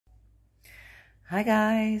Hi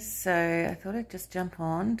guys, so I thought I'd just jump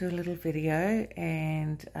on, do a little video,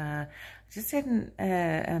 and just had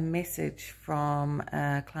a message from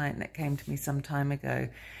a client that came to me some time ago,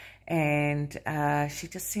 and she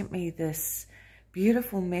just sent me this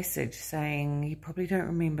beautiful message saying, you probably don't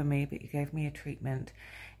remember me, but you gave me a treatment,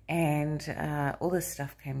 and all this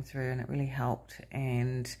stuff came through and it really helped.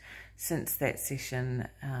 And since that session,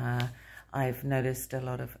 I've noticed a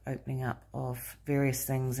lot of opening up of various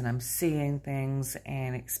things, and I'm seeing things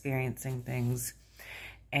and experiencing things,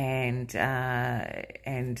 and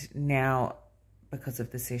now, because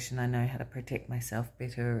of the session, I know how to protect myself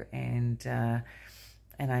better, and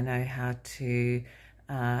I know how to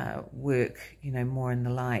work, more in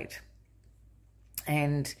the light.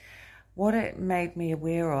 And what it made me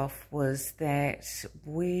aware of was that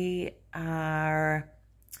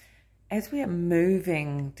as we are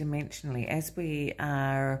moving dimensionally, as we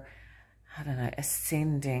are, I don't know,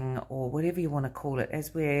 ascending, or whatever you want to call it,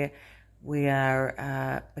 as we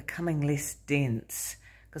are becoming less dense,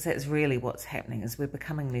 because that's really what's happening, is we're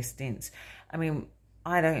becoming less dense. I mean,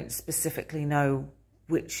 I don't specifically know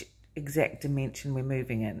which exact dimension we're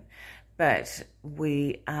moving in, but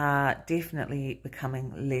we are definitely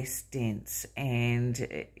becoming less dense, and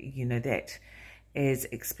that is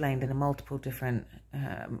explained in a multiple different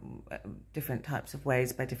types of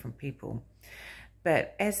ways by different people.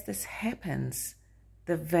 But as this happens,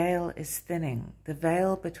 the veil is thinning. The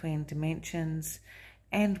veil between dimensions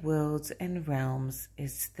and worlds and realms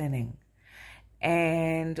is thinning.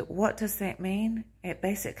 And what does that mean? It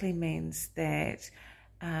basically means that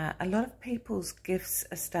a lot of people's gifts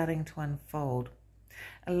are starting to unfold.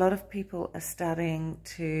 A lot of people are starting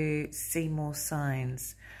to see more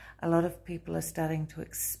signs. A lot of people are starting to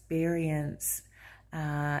experience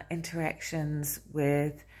interactions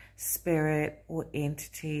with spirit or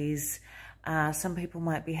entities. Some people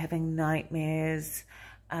might be having nightmares.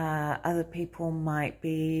 Other people might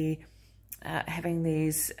be having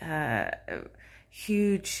these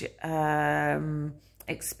huge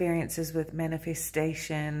experiences with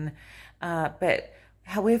manifestation. But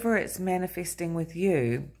however it's manifesting with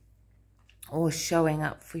you or showing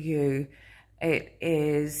up for you, it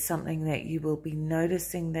is something that you will be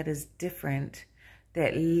noticing that is different,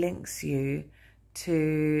 that links you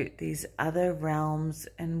to these other realms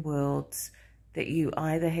and worlds that you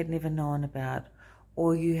either had never known about,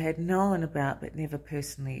 or you had known about but never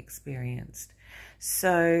personally experienced.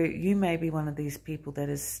 So you may be one of these people that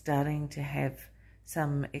is starting to have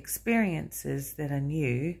some experiences that are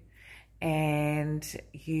new, and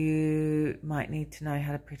you might need to know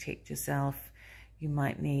how to protect yourself. You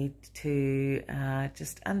might need to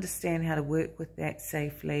just understand how to work with that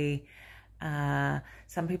safely.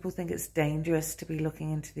 Some people think it's dangerous to be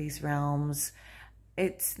looking into these realms.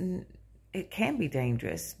 It can be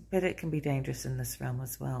dangerous, but it can be dangerous in this realm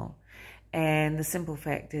as well. And the simple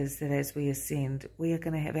fact is that as we ascend, we are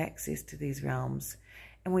going to have access to these realms,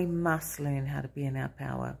 and we must learn how to be in our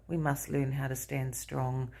power. We must learn how to stand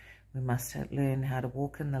strong. We must learn how to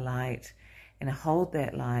walk in the light and hold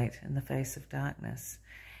that light in the face of darkness.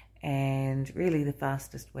 And really the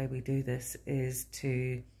fastest way we do this is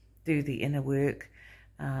to do the inner work,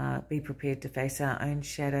 be prepared to face our own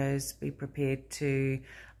shadows, be prepared to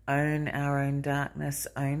own our own darkness,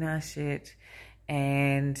 own our shit,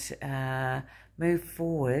 and move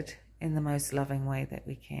forward in the most loving way that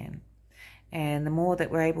we can. And the more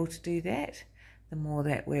that we're able to do that, the more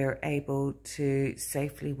that we're able to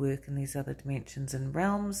safely work in these other dimensions and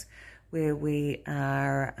realms where we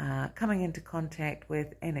are coming into contact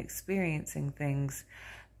with and experiencing things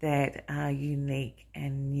that are unique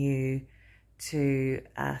and new to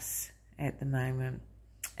us at the moment.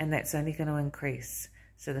 And that's only going to increase.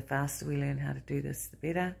 So the faster we learn how to do this, the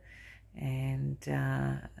better. And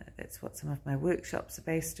that's what some of my workshops are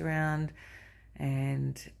based around,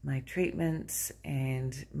 and my treatments,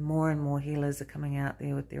 and more healers are coming out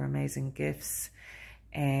there with their amazing gifts,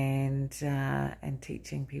 and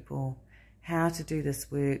teaching people how to do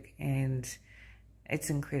this work. And it's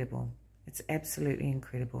incredible. It's absolutely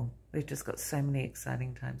incredible. We've just got so many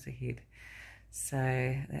exciting times ahead. So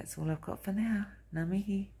that's all I've got for now. Ngā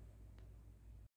mihi.